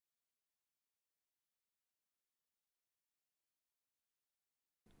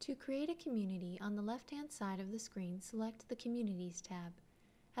To create a community, on the left-hand side of the screen, select the Communities tab.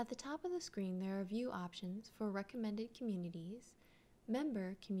 At the top of the screen, there are view options for recommended communities,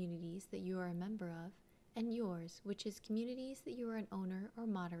 member communities that you are a member of, and yours, which is communities that you are an owner or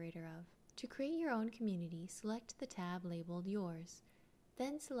moderator of. To create your own community, select the tab labeled Yours.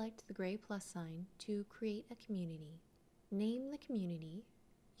 Then select the gray plus sign to create a community. Name the community.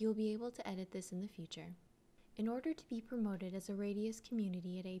 You'll be able to edit this in the future. In order to be promoted as a Radius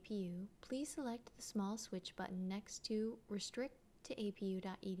community at APU, please select the small switch button next to Restrict to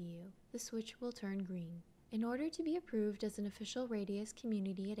apu.edu. The switch will turn green. In order to be approved as an official Radius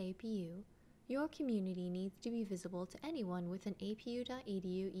community at APU, your community needs to be visible to anyone with an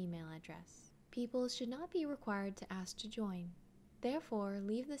apu.edu email address. People should not be required to ask to join. Therefore,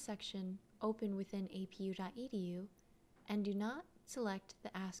 leave the section Open within apu.edu and do not select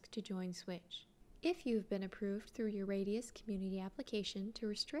the Ask to Join switch. If you've been approved through your Radius community application to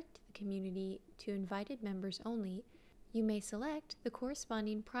restrict the community to invited members only, you may select the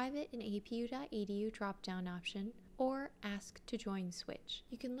corresponding Private in apu.edu drop-down option or Ask to Join switch.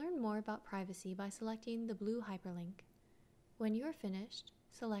 You can learn more about privacy by selecting the blue hyperlink. When you are finished,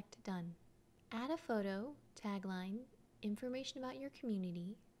 select Done. Add a photo, tagline, information about your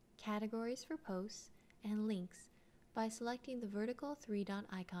community, categories for posts, and links by selecting the vertical three-dot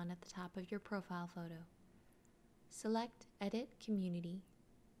icon at the top of your profile photo. Select Edit Community.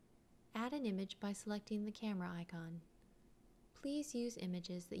 Add an image by selecting the camera icon. Please use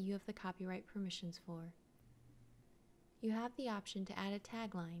images that you have the copyright permissions for. You have the option to add a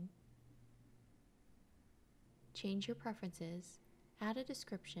tagline, change your preferences, add a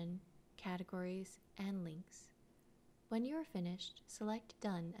description, categories, and links. When you are finished, select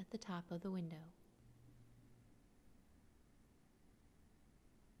Done at the top of the window.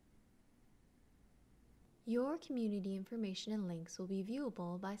 Your community information and links will be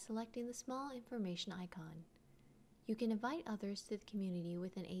viewable by selecting the small information icon. You can invite others to the community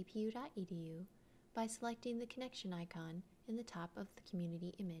within apu.edu by selecting the connection icon in the top of the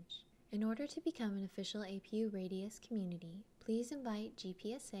community image. In order to become an official APU Radius community, please invite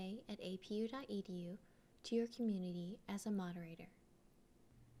GPSA at apu.edu to your community as a moderator.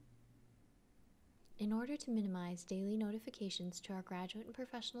 In order to minimize daily notifications to our graduate and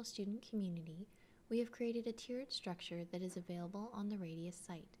professional student community, we have created a tiered structure that is available on the Radius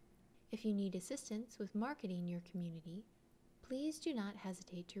site. If you need assistance with marketing your community, please do not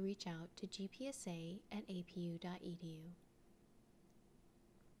hesitate to reach out to GPSA at apu.edu.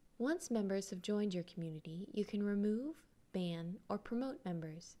 Once members have joined your community, you can remove, ban, or promote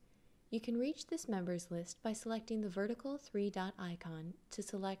members. You can reach this members list by selecting the vertical three-dot icon to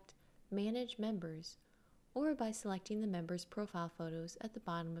select Manage Members, or by selecting the members' profile photos at the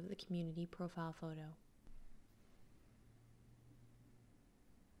bottom of the community profile photo.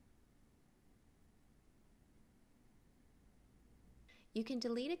 You can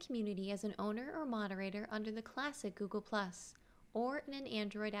delete a community as an owner or moderator under the classic Google+, or in an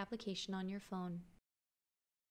Android application on your phone.